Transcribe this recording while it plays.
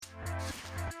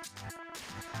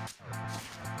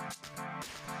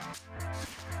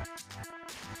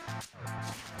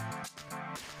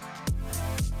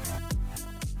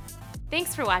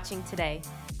Thanks for watching today.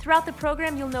 Throughout the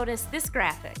program, you'll notice this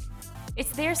graphic.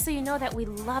 It's there so you know that we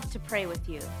love to pray with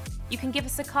you. You can give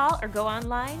us a call or go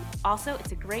online. Also,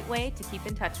 it's a great way to keep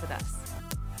in touch with us.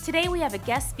 Today we have a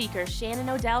guest speaker, Shannon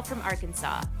O'Dell from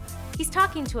Arkansas. He's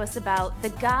talking to us about the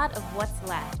God of what's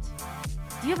left.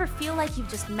 Do you ever feel like you've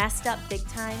just messed up big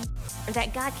time? Or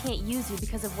that God can't use you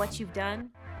because of what you've done?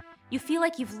 You feel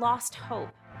like you've lost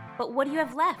hope, but what do you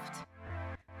have left?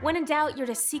 When in doubt, you're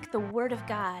to seek the Word of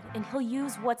God, and He'll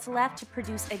use what's left to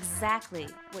produce exactly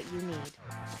what you need.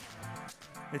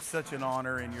 It's such an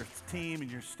honor, and your team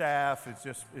and your staff is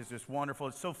just wonderful.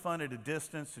 It's so fun at a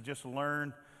distance to just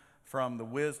learn from the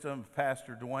wisdom of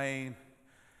Pastor Dwayne,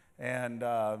 and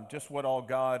just what all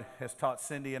God has taught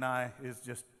Cindy and I is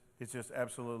just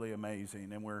absolutely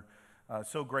amazing. And we're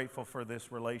so grateful for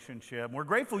this relationship. We're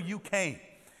grateful you came,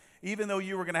 even though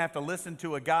you were going to have to listen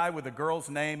to a guy with a girl's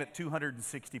name at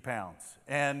 260 pounds.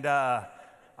 And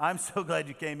I'm so glad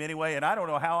you came anyway. And I don't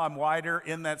know how I'm wider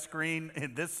in that screen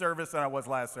in this service than I was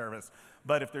last service.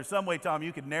 But if there's some way, Tom,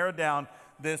 you could narrow down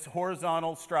this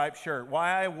horizontal striped shirt.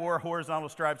 Why I wore horizontal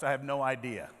stripes, I have no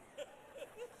idea.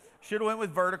 Should have went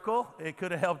with vertical. It could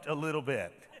have helped a little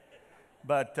bit.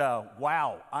 But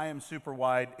wow, I am super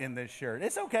wide in this shirt.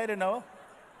 It's okay to know.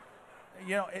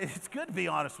 You know, it's good to be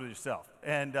honest with yourself.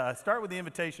 And start with the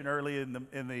invitation early in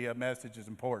the message is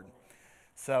important.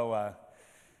 So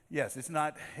yes, it's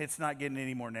not getting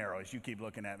any more narrow as you keep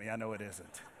looking at me. I know it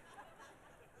isn't.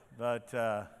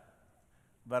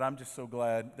 But I'm just so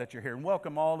glad that you're here. And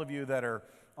welcome all of you that are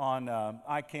on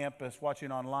iCampus,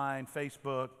 watching online,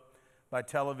 Facebook, by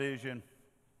television.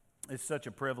 It's such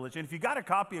a privilege. And if you got a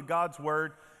copy of God's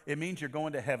Word, it means you're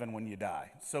going to heaven when you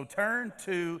die. So turn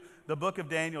to the book of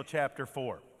Daniel chapter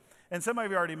 4. And some of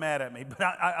you are already mad at me, but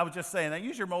I was just saying that.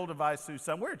 Use your mobile device through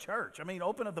some. We're a church. I mean,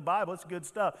 open up the Bible. It's good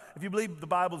stuff. If you believe the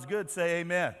Bible's good, say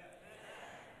amen.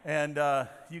 And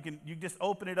you just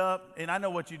open it up. And I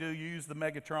know what you do. You use the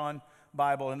Megatron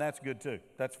Bible, and that's good too.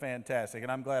 That's fantastic.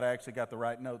 And I'm glad I actually got the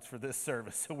right notes for this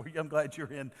service. So I'm glad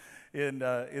you're in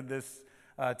this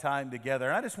time together.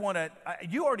 And I just want to,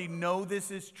 you already know this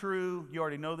is true.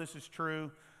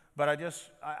 But I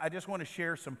just want to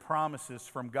share some promises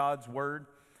from God's Word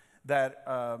that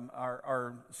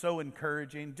are so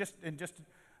encouraging.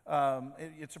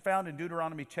 It's found in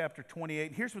Deuteronomy chapter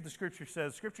 28. Here's what the Scripture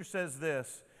says. Scripture says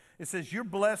this. It says, you're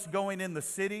blessed going in the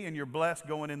city and you're blessed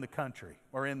going in the country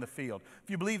or in the field. If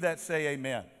you believe that, say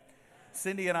amen.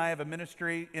 Cindy and I have a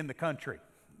ministry in the country.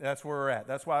 That's where we're at.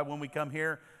 That's why when we come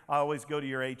here, I always go to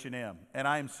your H&M, and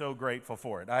I am so grateful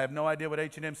for it. I have no idea what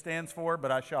H&M stands for,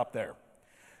 but I shop there.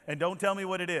 And don't tell me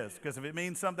what it is, because if it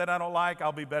means something I don't like,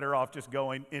 I'll be better off just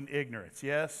going in ignorance,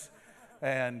 yes?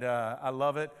 And I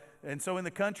love it. And so in the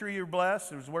country, you're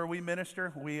blessed. It was where we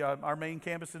minister. Our main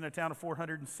campus is in a town of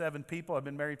 407 people. I've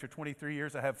been married for 23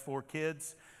 years. I have 4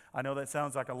 kids. I know that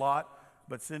sounds like a lot,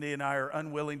 but Cindy and I are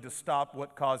unwilling to stop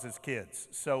what causes kids.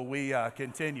 So we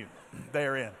continue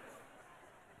therein.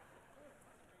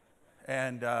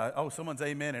 And, someone's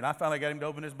amen. And I finally got him to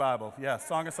open his Bible. Yeah,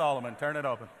 Song of Solomon. Turn it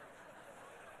open.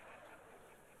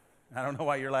 I don't know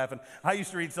why you're laughing. I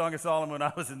used to read Song of Solomon when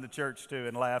I was in the church, too,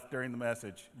 and laugh during the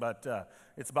message. But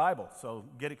it's Bible, so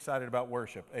get excited about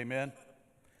worship. Amen?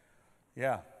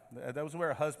 Yeah, that was where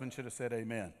a husband should have said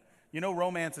amen. You know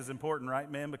romance is important, right,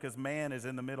 man? Because man is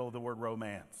in the middle of the word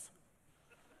romance.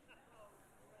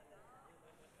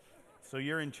 So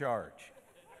you're in charge.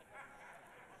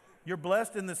 You're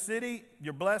blessed in the city.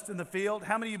 You're blessed in the field.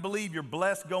 How many of you believe you're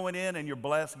blessed going in and you're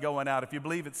blessed going out? If you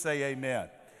believe it, say amen.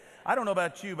 I don't know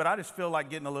about you, but I just feel like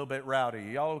getting a little bit rowdy.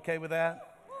 Y'all okay with that?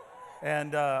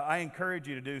 And I encourage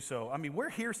you to do so. I mean, we're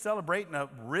here celebrating a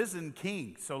risen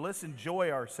king, so let's enjoy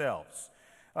ourselves.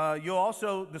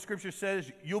 The Scripture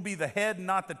says you'll be the head,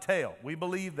 not the tail. We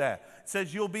believe that. It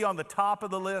says you'll be on the top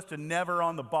of the list and never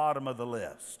on the bottom of the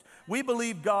list. We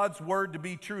believe God's Word to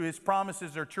be true. His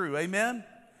promises are true. Amen?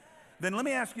 Then let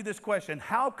me ask you this question.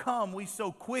 How come we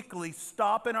so quickly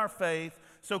stop in our faith,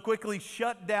 so quickly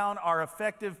shut down our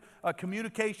effective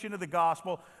communication of the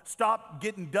gospel, stop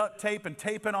getting duct tape and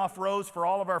taping off rows for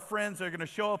all of our friends that are going to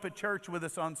show up at church with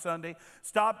us on Sunday,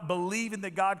 stop believing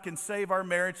that God can save our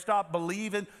marriage, stop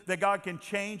believing that God can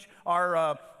change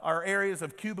our areas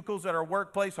of cubicles at our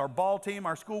workplace, our ball team,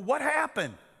 our school? What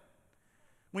happened?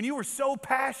 When you were so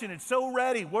passionate, so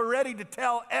ready, we're ready to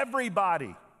tell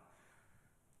everybody.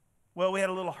 Well, we had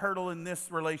a little hurdle in this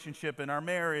relationship in our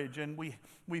marriage, and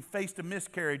we faced a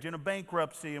miscarriage and a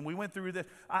bankruptcy, and we went through this.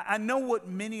 I know what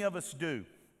many of us do,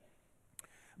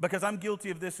 because I'm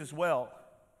guilty of this as well,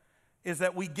 is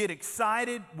that we get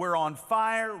excited, we're on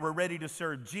fire, we're ready to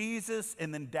serve Jesus,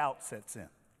 and then doubt sets in.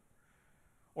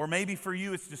 Or maybe for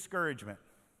you it's discouragement.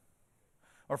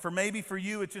 Or maybe for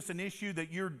you it's just an issue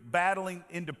that you're battling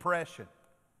in depression.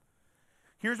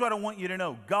 Here's what I want you to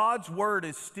know. God's word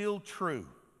is still true.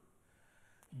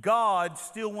 God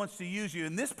still wants to use you.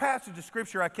 And this passage of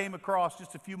scripture I came across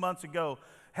just a few months ago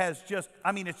has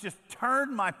it's just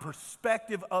turned my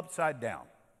perspective upside down.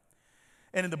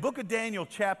 And in the book of Daniel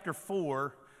chapter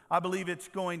 4, I believe it's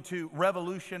going to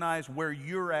revolutionize where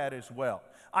you're at as well.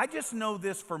 I just know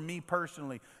this for me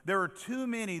personally. There are too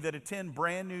many that attend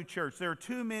brand new church. There are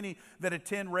too many that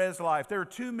attend Res Life. There are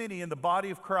too many in the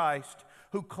body of Christ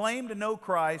who claim to know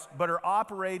Christ but are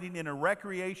operating in a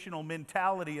recreational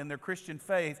mentality in their Christian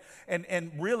faith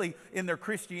and really in their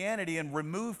Christianity and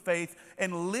remove faith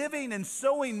and living and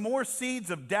sowing more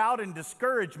seeds of doubt and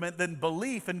discouragement than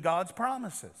belief in God's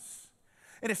promises.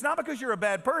 And it's not because you're a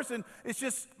bad person, it's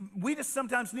just, we just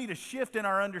sometimes need a shift in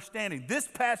our understanding. This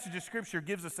passage of scripture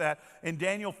gives us that in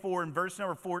Daniel 4 and verse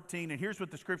number 14, and here's what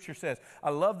the scripture says.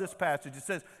 I love this passage. It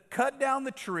says, cut down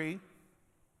the tree,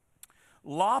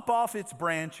 lop off its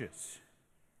branches,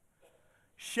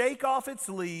 shake off its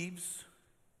leaves,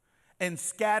 and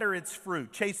scatter its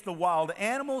fruit. Chase the wild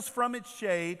animals from its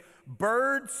shade,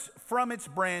 birds from its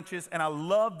branches, and I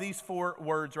love these 4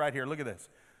 words right here. Look at this.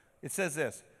 It says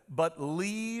this. But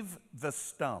leave the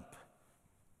stump.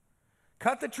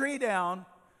 Cut the tree down,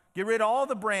 get rid of all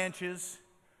the branches,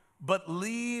 but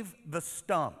leave the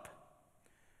stump.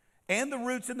 And the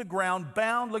roots in the ground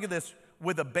bound, look at this,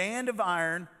 with a band of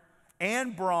iron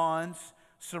and bronze,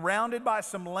 surrounded by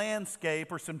some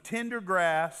landscape or some tender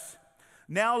grass.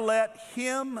 Now let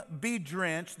him be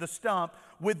drenched, the stump,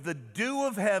 with the dew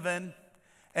of heaven,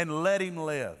 and let him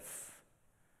live.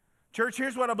 Church,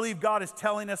 here's what I believe God is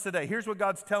telling us today. Here's what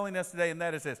God's telling us today, and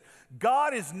that is this.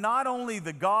 God is not only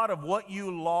the God of what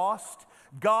you lost,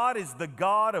 God is the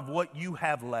God of what you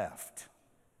have left.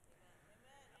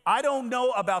 I don't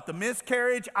know about the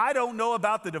miscarriage. I don't know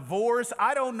about the divorce.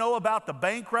 I don't know about the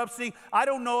bankruptcy. I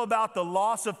don't know about the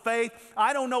loss of faith.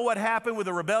 I don't know what happened with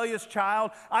a rebellious child.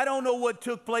 I don't know what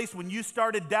took place when you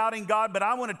started doubting God, but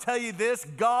I want to tell you this.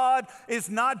 God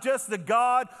is not just the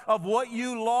God of what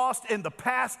you lost in the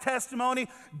past testimony.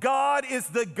 God is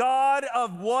the God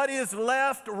of what is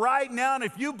left right now. And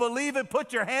if you believe it,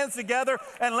 put your hands together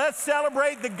and let's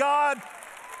celebrate the God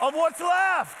of what's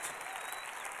left.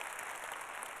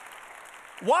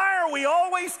 Why are we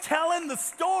always telling the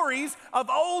stories of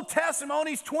old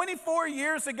testimonies 24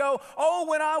 years ago? Oh,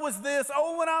 when I was this.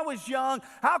 Oh, when I was young.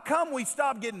 How come we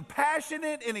stop getting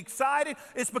passionate and excited?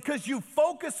 It's because you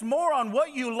focus more on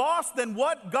what you lost than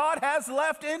what God has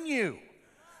left in you.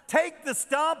 Take the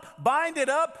stump, bind it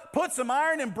up, put some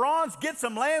iron and bronze, get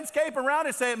some landscape around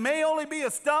it, say it may only be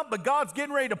a stump, but God's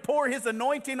getting ready to pour his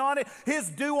anointing on it, his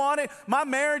dew on it. My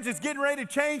marriage is getting ready to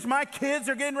change. My kids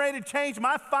are getting ready to change.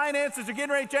 My finances are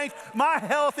getting ready to change. My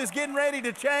health is getting ready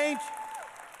to change.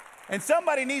 And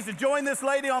somebody needs to join this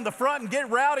lady on the front and get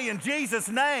rowdy in Jesus'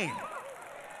 name.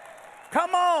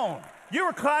 Come on. You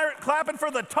were clapping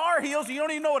for the Tar Heels. You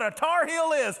don't even know what a Tar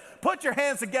Heel is. Put your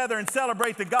hands together and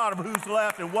celebrate the God of who's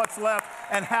left and what's left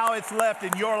and how it's left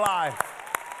in your life.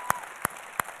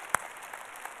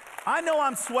 I know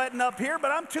I'm sweating up here,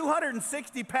 but I'm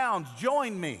 260 pounds.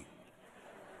 Join me.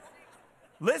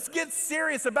 Let's get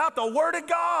serious about the Word of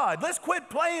God. Let's quit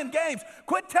playing games.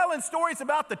 Quit telling stories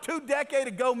about the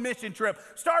 2-decade-ago mission trip.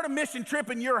 Start a mission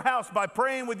trip in your house by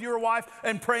praying with your wife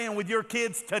and praying with your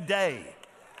kids today.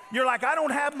 You're like, I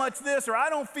don't have much this, or I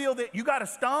don't feel that. You got a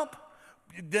stump?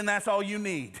 Then that's all you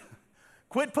need.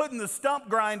 Quit putting the stump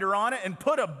grinder on it and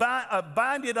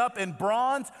bind it up in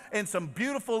bronze and some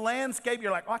beautiful landscape.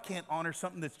 You're like, oh, I can't honor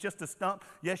something that's just a stump.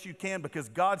 Yes, you can, because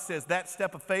God says that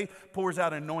step of faith pours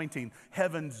out anointing,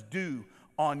 heaven's dew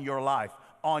on your life,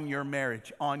 on your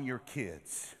marriage, on your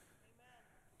kids.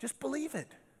 Just believe it.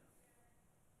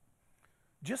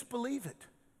 Just believe it.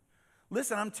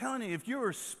 Listen, I'm telling you, if you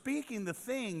are speaking the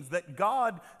things that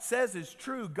God says is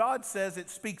true, God says it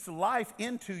speaks life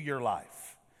into your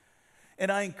life. And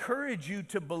I encourage you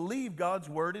to believe God's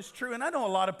word is true. And I know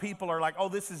a lot of people are like, oh,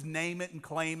 this is name it and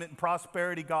claim it and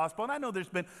prosperity gospel. And I know there's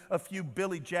been a few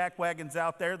Billy Jackwagons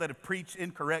out there that have preached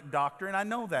incorrect doctrine. I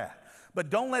know that. But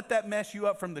don't let that mess you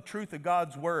up from the truth of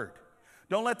God's word.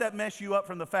 Don't let that mess you up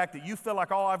from the fact that you feel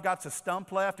like all I've got's a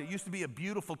stump left. It used to be a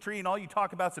beautiful tree, and all you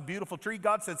talk about is a beautiful tree.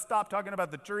 God said, stop talking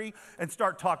about the tree and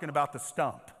start talking about the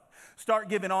stump. Start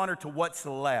giving honor to what's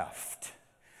left.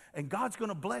 And God's going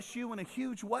to bless you in a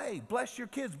huge way. Bless your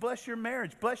kids, bless your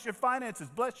marriage, bless your finances,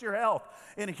 bless your health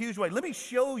in a huge way. Let me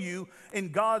show you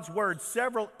in God's word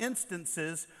several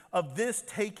instances of this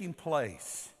taking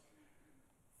place.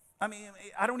 I mean,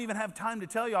 I don't even have time to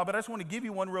tell y'all, but I just want to give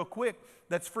you one real quick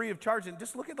that's free of charge. And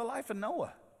just look at the life of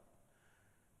Noah.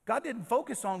 God didn't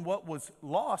focus on what was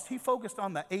lost. He focused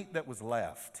on the 8 that was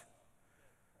left.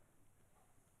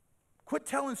 Quit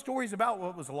telling stories about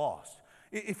what was lost.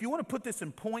 If you want to put this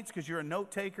in points because you're a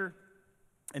note taker,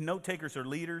 and note takers are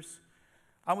leaders,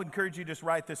 I would encourage you to just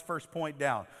write this first point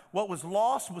down. What was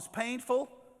lost was painful,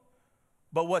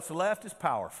 but what's left is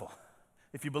powerful.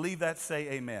 If you believe that, say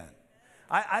amen.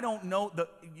 I don't know,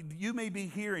 you may be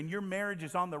here and your marriage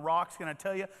is on the rocks. Can I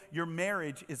tell you, your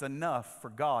marriage is enough for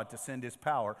God to send his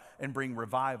power and bring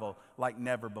revival like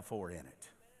never before in it.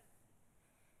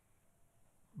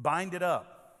 Bind it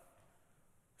up.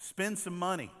 Spend some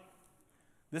money.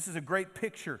 This is a great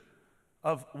picture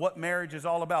of what marriage is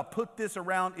all about. Put this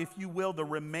around, if you will, the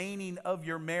remaining of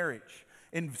your marriage.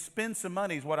 And spend some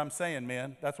money is what I'm saying,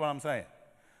 men. That's what I'm saying.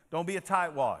 Don't be a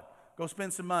tightwad. Go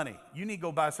spend some money. You need to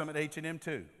go buy some at H&M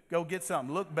too. Go get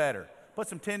something. Look better. Put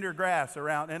some tender grass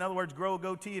around. In other words, grow a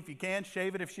goatee if you can.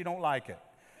 Shave it if she don't like it.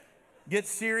 Get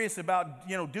serious about,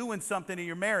 doing something in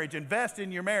your marriage. Invest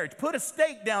in your marriage. Put a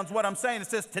stake down is what I'm saying. It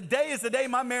says, today is the day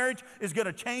my marriage is going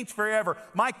to change forever.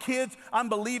 My kids, I'm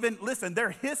believing, listen,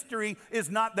 their history is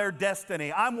not their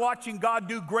destiny. I'm watching God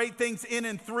do great things in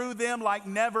and through them like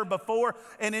never before.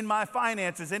 And in my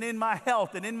finances and in my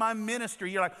health and in my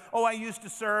ministry, you're like, oh, I used to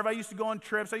serve. I used to go on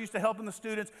trips. I used to help in the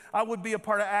students. I would be a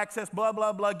part of Access, blah,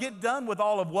 blah, blah. Get done with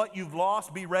all of what you've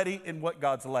lost. Be ready in what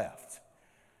God's left.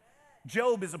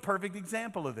 Job is a perfect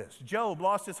example of this. Job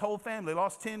lost his whole family,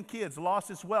 lost 10 kids, lost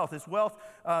his wealth. His wealth,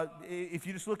 if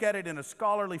you just look at it in a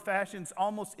scholarly fashion, is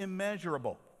almost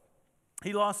immeasurable.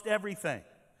 He lost everything.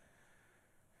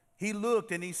 He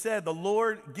looked and he said, the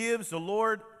Lord gives, the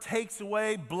Lord takes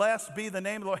away, blessed be the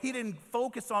name of the Lord. He didn't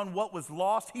focus on what was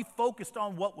lost. He focused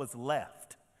on what was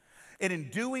left. And in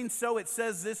doing so, it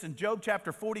says this in Job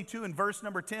chapter 42 and verse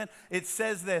number 10. It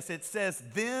says this. It says,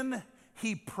 then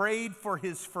he prayed for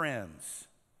his friends.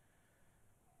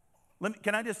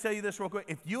 Can I just tell you this real quick?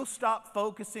 If you'll stop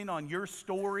focusing on your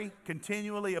story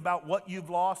continually about what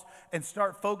you've lost and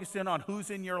start focusing on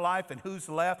who's in your life and who's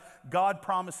left, God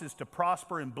promises to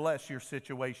prosper and bless your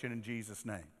situation in Jesus'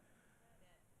 name.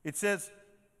 It says,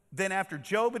 then after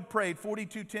Job had prayed,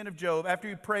 42:10 of Job, after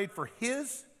he prayed for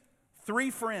his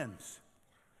 3 friends.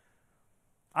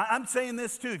 I'm saying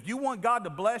this too. If you want God to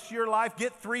bless your life,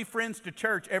 get 3 friends to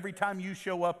church every time you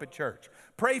show up at church.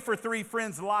 Pray for 3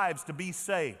 friends' lives to be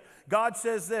saved. God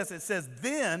says this. It says,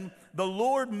 then the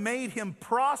Lord made him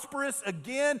prosperous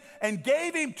again and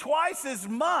gave him twice as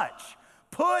much.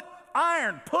 Put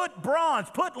iron, put bronze,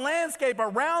 put landscape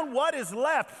around what is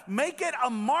left. Make it a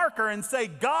marker and say,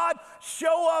 God,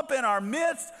 show up in our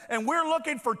midst, and we're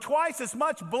looking for twice as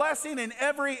much blessing in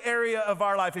every area of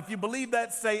our life. If you believe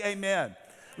that, say amen.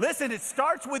 Listen, it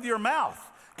starts with your mouth.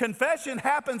 Confession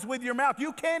happens with your mouth.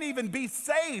 You can't even be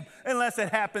saved unless it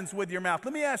happens with your mouth.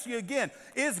 Let me ask you again,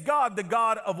 is God the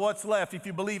God of what's left? If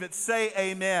you believe it, say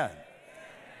amen. Amen.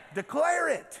 Declare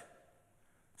it.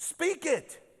 Speak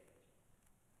it.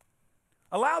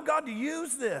 Allow God to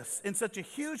use this in such a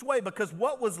huge way, because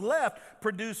what was left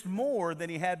produced more than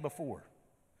he had before.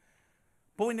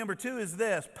 Point number 2 is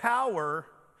this: power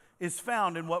is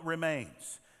found in what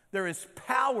remains. There is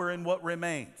power in what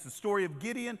remains. The story of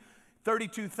Gideon,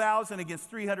 32,000 against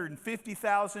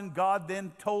 350,000. God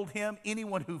then told him,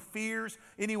 anyone who fears,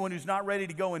 anyone who's not ready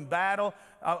to go in battle,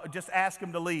 just ask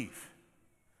him to leave.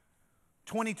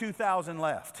 22,000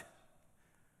 left.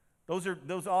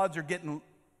 Those odds are getting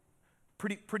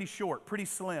pretty short, pretty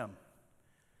slim.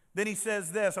 Then he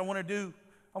says this, I want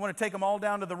to take them all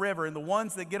down to the river, and the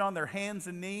ones that get on their hands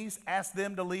and knees, ask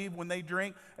them to leave when they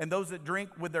drink, and those that drink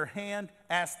with their hand,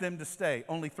 ask them to stay.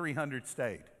 Only 300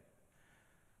 stayed.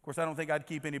 Of course, I don't think I'd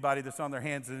keep anybody that's on their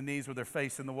hands and knees with their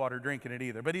face in the water drinking it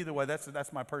either. But either way,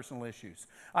 that's my personal issues.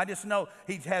 I just know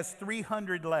he has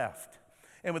 300 left.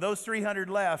 And with those 300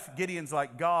 left, Gideon's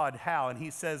like, God, how? And he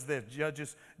says this,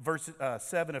 Judges verse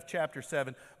 7 of chapter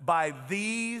 7, by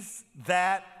these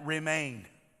that remain.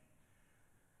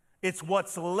 It's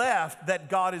what's left that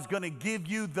God is going to give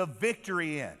you the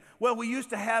victory in. Well, we used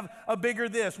to have a bigger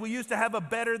this. We used to have a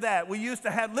better that. We used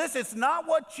to have, listen, it's not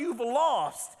what you've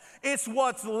lost. It's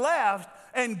what's left,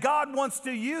 and God wants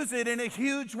to use it in a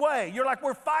huge way. You're like,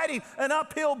 we're fighting an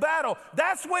uphill battle.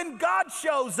 That's when God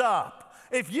shows up.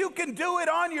 If you can do it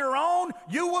on your own,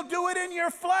 you will do it in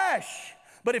your flesh.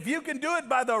 But if you can do it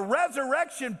by the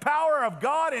resurrection power of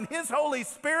God and his Holy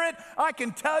Spirit, I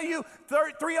can tell you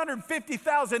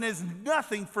 350,000 is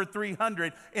nothing for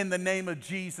 300 in the name of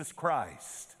Jesus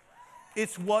Christ.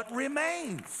 It's what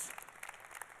remains.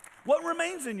 What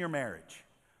remains in your marriage?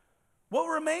 What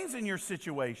remains in your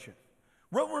situation?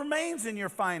 What remains in your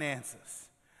finances?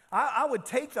 I would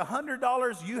take the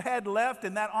 $100 you had left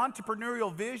in that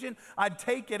entrepreneurial vision. I'd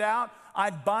take it out.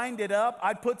 I'd bind it up.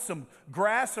 I'd put some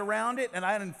grass around it. And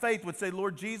I, in faith, would say,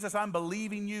 Lord Jesus, I'm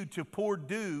believing you to pour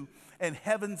dew and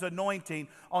heaven's anointing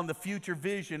on the future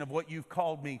vision of what you've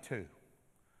called me to.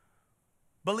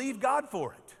 Believe God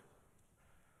for it.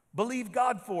 Believe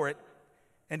God for it.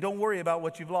 And don't worry about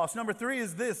what you've lost. Number 3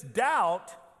 is this: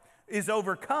 doubt is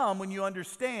overcome when you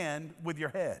understand with your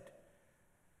head.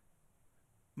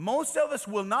 Most of us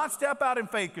will not step out in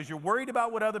faith because you're worried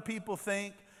about what other people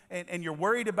think and you're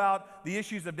worried about the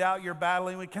issues of doubt you're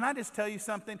battling with. Can I just tell you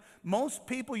something? Most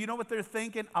people, you know what they're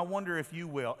thinking? I wonder if you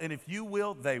will. And if you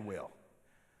will, they will.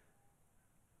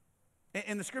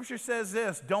 And the scripture says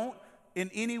this: don't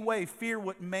in any way fear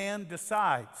what man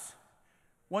decides.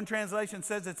 One translation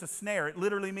says it's a snare. It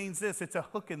literally means this: it's a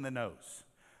hook in the nose.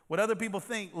 What other people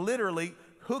think literally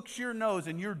hooks your nose,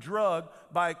 and you're drugged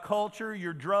by culture,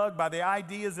 you're drugged by the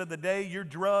ideas of the day, you're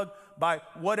drugged by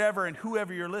whatever and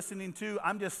whoever you're listening to.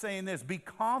 I'm just saying this: be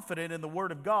confident in the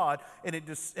Word of God, and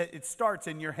it starts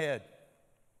in your head.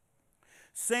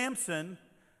 Samson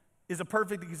is a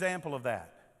perfect example of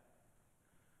that.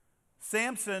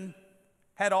 Samson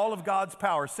had all of God's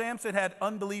power. Samson had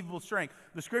unbelievable strength.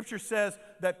 The scripture says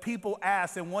that people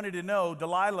asked and wanted to know,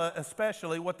 Delilah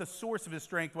especially, what the source of his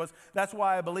strength was. That's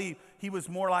why I believe he was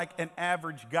more like an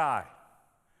average guy.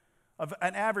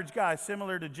 An average guy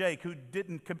similar to Jake, who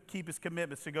didn't keep his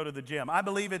commitments to go to the gym. I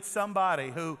believe it's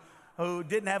somebody who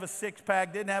didn't have a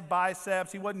six-pack, didn't have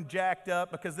biceps, he wasn't jacked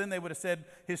up, because then they would have said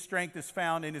his strength is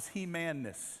found in his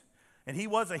he-manness. And he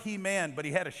was a he-man, but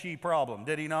he had a she problem,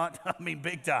 did he not? I mean,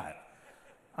 big time.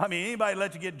 I mean, anybody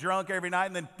let you get drunk every night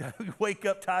and then wake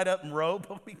up tied up in rope?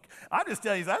 I mean, I'm just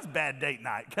telling you, that's bad date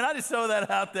night. Can I just throw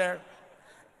that out there?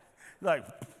 Like,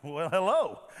 well,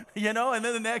 hello. You know, and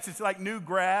then the next, it's like new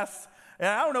grass. And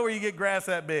I don't know where you get grass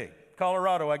that big.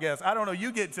 Colorado, I guess. I don't know.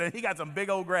 He got some big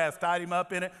old grass, tied him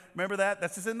up in it. Remember that?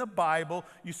 That's just in the Bible.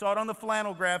 You saw it on the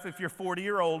flannel graph if you're 40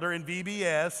 or older in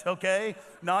VBS, okay?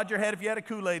 Nod your head if you had a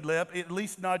Kool-Aid lip. At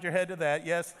least nod your head to that,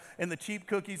 yes. And the cheap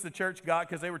cookies the church got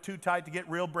because they were too tight to get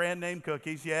real brand name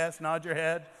cookies, yes. Nod your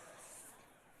head.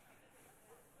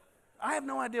 I have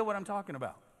no idea what I'm talking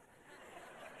about.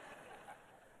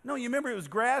 No, you remember it was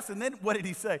grass, and then what did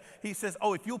he say? He says,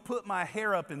 oh, if you'll put my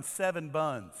hair up in 7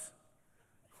 buns.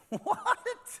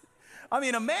 What? I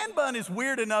mean, a man bun is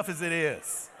weird enough as it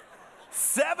is.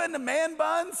 7 man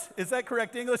buns? Is that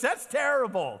correct English? That's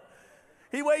terrible.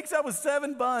 He wakes up with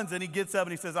 7 buns, and he gets up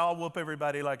and he says, I'll whoop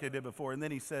everybody like I did before. And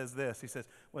then he says this. He says,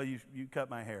 well, you cut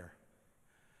my hair.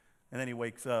 And then he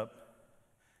wakes up.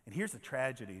 And here's the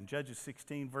tragedy. In Judges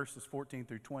 16, verses 14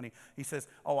 through 20, he says,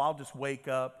 oh, I'll just wake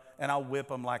up and I'll whip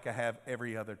them like I have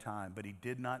every other time. But he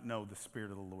did not know the Spirit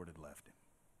of the Lord had left him.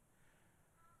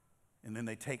 And then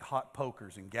they take hot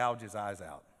pokers and gouge his eyes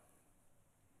out.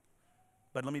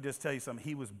 But let me just tell you something.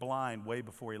 He was blind way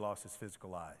before he lost his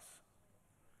physical eyes.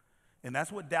 And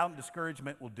that's what doubt and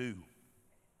discouragement will do.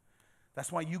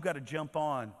 That's why you got to jump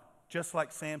on, just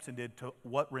like Samson did, to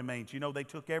what remains. You know, they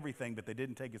took everything, but they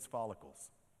didn't take his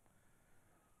follicles.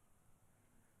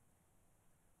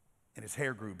 And his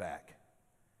hair grew back.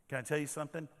 Can I tell you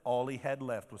something? All he had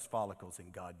left was follicles,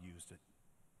 and God used it.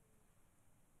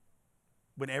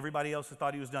 When everybody else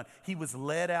thought he was done, he was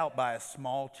led out by a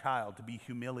small child to be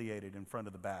humiliated in front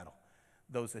of the battle,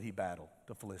 those that he battled,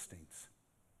 the Philistines.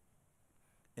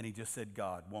 And he just said,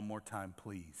 God, one more time,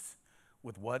 please,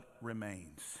 with what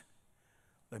remains,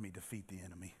 let me defeat the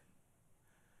enemy.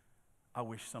 I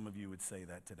wish some of you would say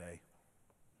that today.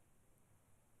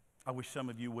 I wish some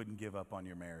of you wouldn't give up on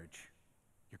your marriage,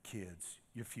 your kids,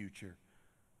 your future,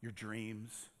 your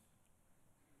dreams.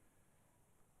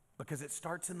 Because it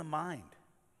starts in the mind.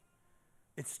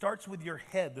 It starts with your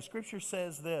head. The scripture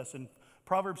says this in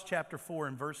Proverbs chapter 4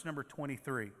 and verse number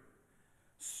 23.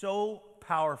 So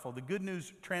powerful. The Good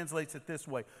News translates it this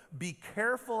way. Be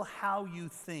careful how you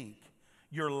think.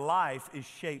 Your life is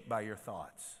shaped by your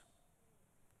thoughts.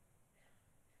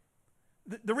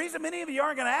 The reason many of you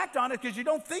aren't going to act on it is because you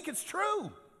don't think it's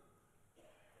true.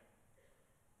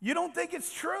 You don't think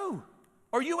it's true.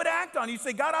 Or you would act on it. You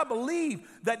say, God, I believe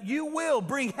that you will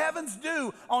bring heaven's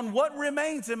dew on what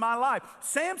remains in my life.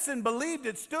 Samson believed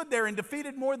it, stood there, and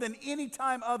defeated more than any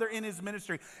time other in his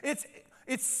ministry.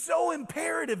 It's so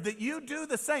imperative that you do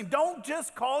the same. Don't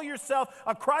just call yourself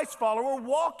a Christ follower,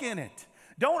 walk in it.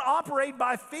 Don't operate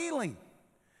by feeling.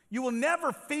 You will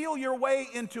never feel your way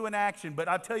into an action, but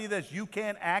I'll tell you this, you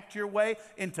can act your way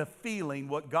into feeling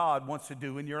what God wants to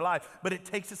do in your life. But it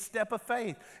takes a step of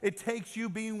faith. It takes you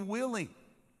being willing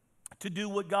to do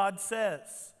what God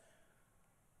says.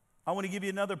 I want to give you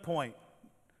another point.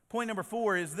 Point number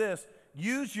 4 is this: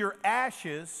 use your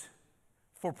ashes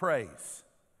for praise.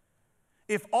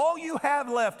 If all you have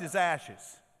left is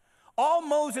ashes, all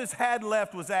Moses had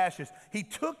left was ashes. He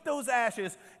took those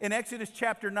ashes in Exodus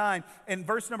chapter 9 and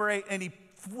verse number 8, and he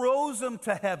throws them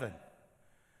to heaven.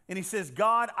 And he says,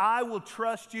 God, I will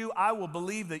trust you. I will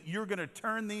believe that you're going to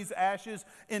turn these ashes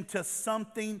into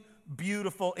something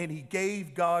beautiful. And he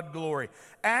gave God glory.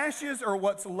 Ashes are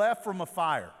what's left from a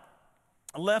fire,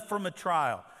 left from a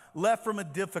trial, left from a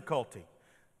difficulty.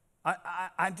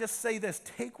 I just say this: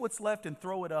 take what's left and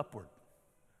throw it upward.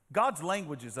 God's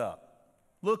language is up.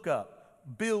 Look up,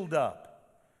 build up,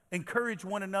 encourage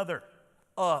one another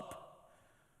up.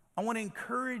 I want to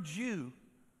encourage you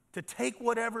to take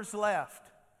whatever's left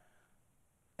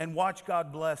and watch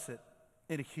God bless it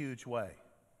in a huge way.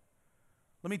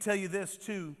 Let me tell you this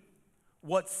too: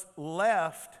 what's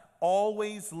left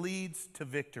always leads to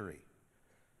victory.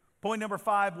 Point number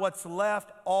 5, what's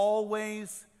left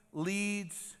always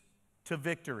leads to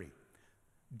victory.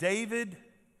 David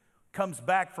comes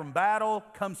back from battle,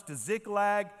 comes to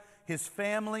Ziklag. His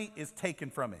family is taken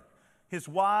from him. His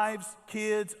wives,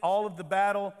 kids, all of the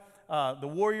battle, the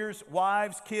warriors'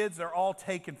 wives, kids are all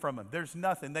taken from him. There's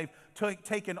nothing. They've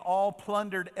taken all,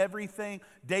 plundered everything.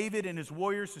 David and his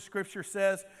warriors, the scripture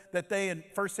says that they, in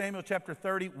 1 Samuel chapter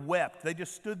 30, wept. They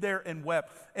just stood there and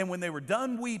wept. And when they were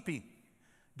done weeping,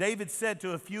 David said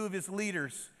to a few of his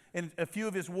leaders and a few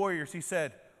of his warriors, he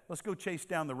said, let's go chase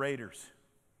down the raiders,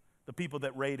 the people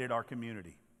that raided our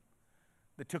community,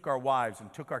 that took our wives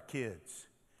and took our kids.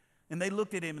 And they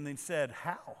looked at him and they said,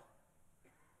 how?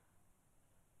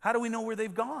 How do we know where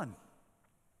they've gone?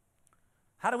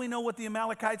 How do we know what the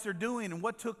Amalekites are doing and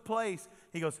what took place?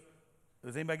 He goes,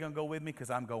 is anybody going to go with me? Because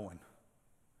I'm going.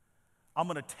 I'm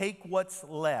going to take what's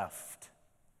left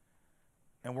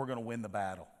and we're going to win the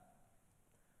battle.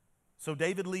 So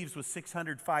David leaves with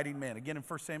 600 fighting men. Again, in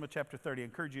 1 Samuel chapter 30, I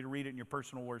encourage you to read it in your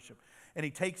personal worship. And he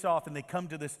takes off, and they come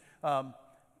to this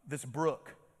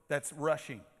brook that's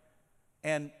rushing.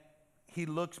 And he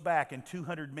looks back, and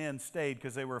 200 men stayed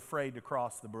because they were afraid to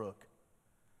cross the brook.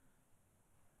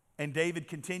 And David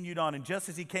continued on, and just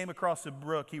as he came across the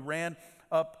brook, he ran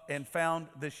up and found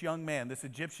this young man, this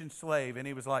Egyptian slave, and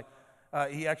he was like,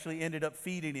 he actually ended up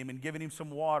feeding him and giving him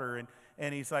some water,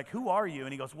 and he's like, who are you?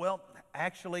 And he goes, well,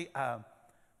 actually,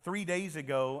 3 days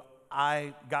ago,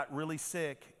 I got really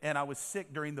sick, and I was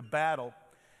sick during the battle,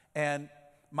 and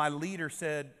my leader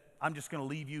said, I'm just going to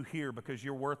leave you here because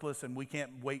you're worthless and we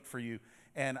can't wait for you.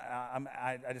 And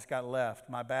I just got left.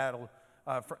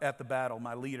 At the battle,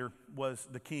 my leader was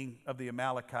the king of the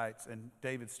Amalekites, and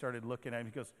David started looking at him.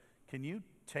 He goes, can you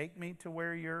take me to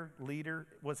where your leader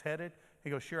was headed?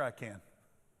 He goes, sure I can.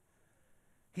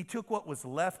 He took what was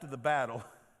left of the battle,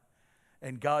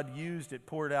 and God used it,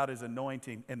 poured out his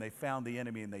anointing, and they found the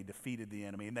enemy and they defeated the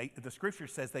enemy. And the scripture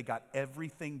says they got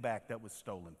everything back that was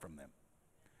stolen from them.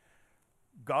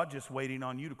 God just waiting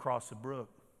on you to cross the brook.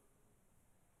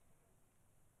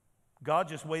 God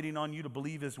just waiting on you to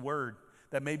believe his word,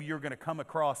 that maybe you're going to come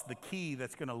across the key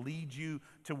that's going to lead you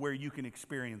to where you can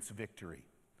experience victory.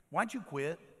 Why'd you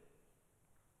quit?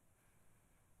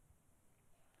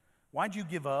 Why'd you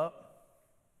give up?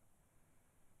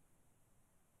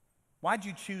 Why'd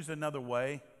you choose another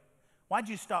way? Why'd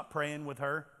you stop praying with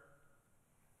her?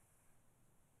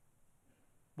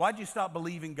 Why'd you stop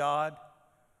believing God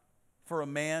for a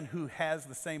man who has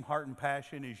the same heart and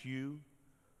passion as you?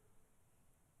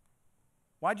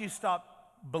 Why'd you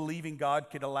stop believing God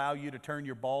could allow you to turn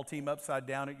your ball team upside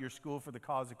down at your school for the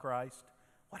cause of Christ?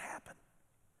 What happened?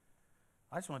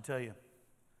 I just want to tell you,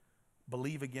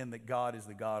 believe again that God is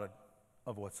the God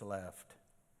of what's left,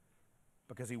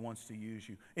 because he wants to use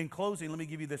you. In closing, let me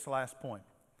give you this last point.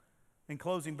 In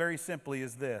closing, very simply,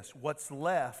 is this: what's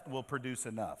left will produce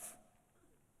enough.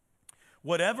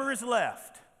 Whatever is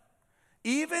left,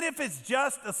 even if it's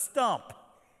just a stump,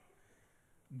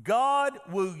 God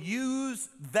will use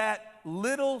that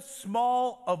little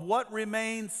small of what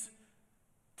remains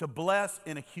to bless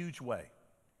in a huge way.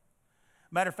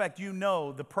 Matter of fact,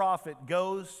 the prophet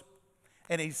goes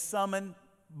and he's summoned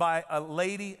by a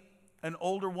lady, an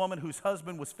older woman whose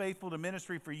husband was faithful to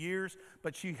ministry for years,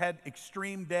 but she had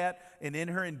extreme debt, and in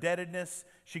her indebtedness,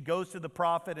 she goes to the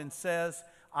prophet and says,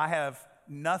 I have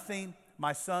nothing.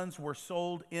 My sons were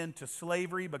sold into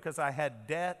slavery because I had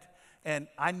debt, and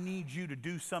I need you to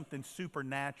do something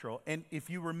supernatural. And if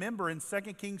you remember in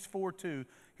 2 Kings 4:2,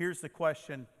 here's the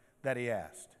question that he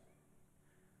asked.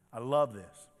 I love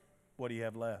this. What do you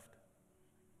have left?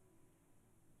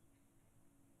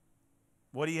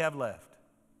 What do you have left?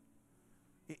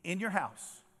 In your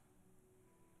house,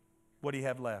 What do you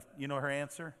have left? You know her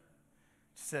answer?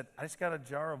 She said, I just got a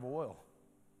jar of oil.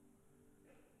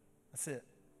 That's it.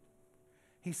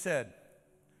 He said,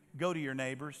 go to your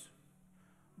neighbors,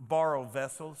 borrow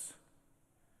vessels,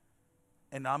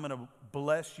 and I'm going to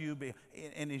bless you.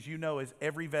 And as you know, as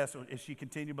every vessel, as she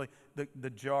continued, the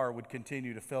jar would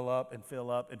continue to fill up and fill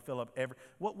up and fill up.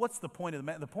 What's the point of the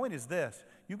matter? The point is this.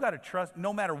 You've got to trust,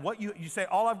 no matter what you say,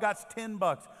 all I've got is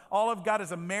 $10. All I've got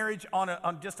is a marriage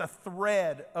on just a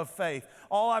thread of faith.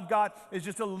 All I've got is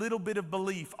just a little bit of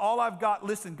belief. All I've got,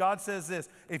 listen, God says this,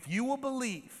 if you will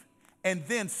believe and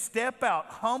then step out,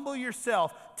 humble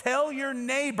yourself, tell your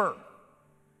neighbor.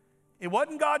 It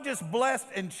wasn't God just blessed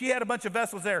and she had a bunch of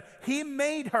vessels there. He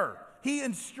made her. He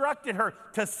instructed her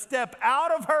to step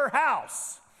out of her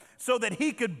house so that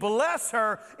he could bless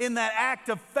her in that act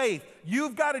of faith.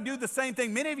 You've got to do the same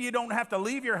thing. Many of you don't have to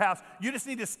leave your house. You just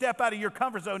need to step out of your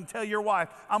comfort zone and tell your wife,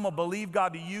 I'm going to believe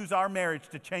God to use our marriage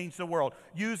to change the world.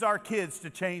 Use our kids to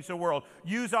change the world.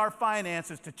 Use our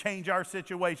finances to change our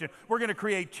situation. We're going to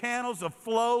create channels of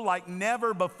flow like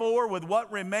never before with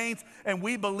what remains. And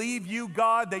we believe you,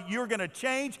 God, that you're going to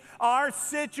change our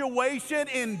situation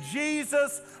in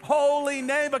Jesus' holy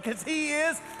name because he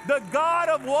is the God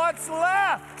of what's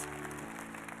left.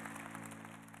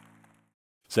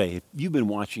 Say, if you've been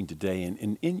watching today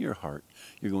and in your heart,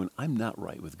 you're going, I'm not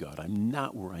right with God. I'm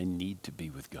not where I need to be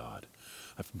with God.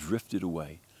 I've drifted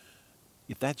away.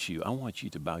 If that's you, I want you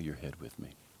to bow your head with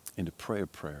me and to pray a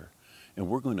prayer. And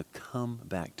we're going to come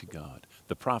back to God.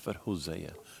 The prophet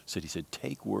Hosea said, he said,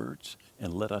 take words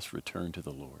and let us return to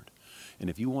the Lord. And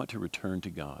if you want to return to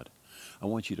God, I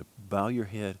want you to bow your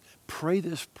head, pray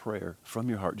this prayer from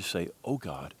your heart. Just say, oh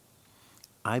God,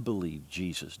 I believe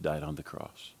Jesus died on the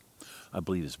cross. I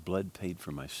believe his blood paid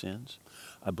for my sins.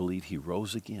 I believe he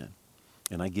rose again.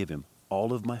 And I give him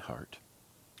all of my heart,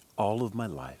 all of my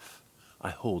life. I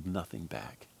hold nothing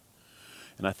back.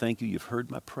 And I thank you, you've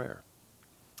heard my prayer,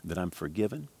 that I'm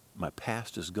forgiven. My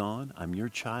past is gone. I'm your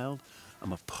child.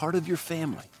 I'm a part of your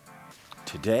family,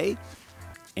 today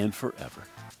and forever.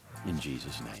 In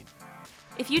Jesus' name.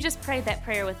 If you just prayed that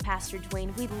prayer with Pastor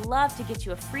Dwayne, we'd love to get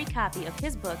you a free copy of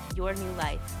his book, Your New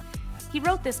Life. He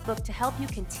wrote this book to help you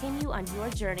continue on your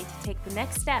journey to take the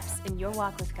next steps in your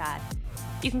walk with God.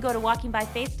 You can go to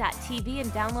walkingbyfaith.tv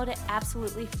and download it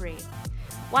absolutely free.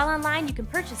 While online, you can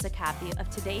purchase a copy of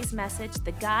today's message,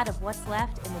 The God of What's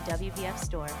Left, in the WBF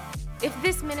store. If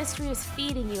this ministry is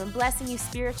feeding you and blessing you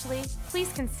spiritually,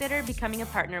 please consider becoming a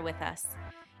partner with us.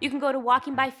 You can go to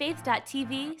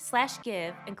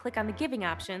walkingbyfaith.tv/give and click on the giving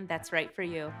option that's right for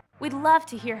you. We'd love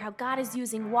to hear how God is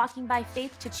using Walking by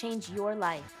Faith to change your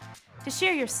life. To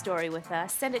share your story with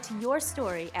us, send it to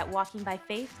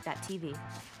yourstory@walkingbyfaith.tv.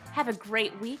 Have a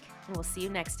great week, and we'll see you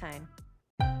next time.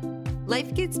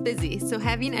 Life gets busy, so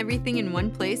having everything in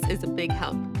one place is a big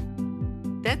help.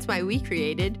 That's why we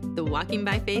created the Walking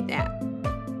by Faith app,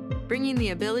 bringing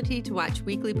the ability to watch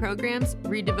weekly programs,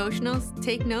 read devotionals,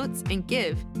 take notes, and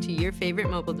give to your favorite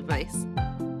mobile device.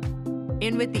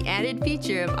 And with the added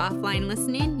feature of offline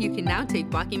listening, you can now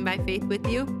take Walking by Faith with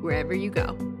you wherever you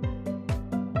go.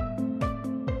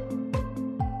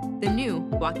 The new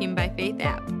Walking by Faith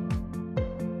app.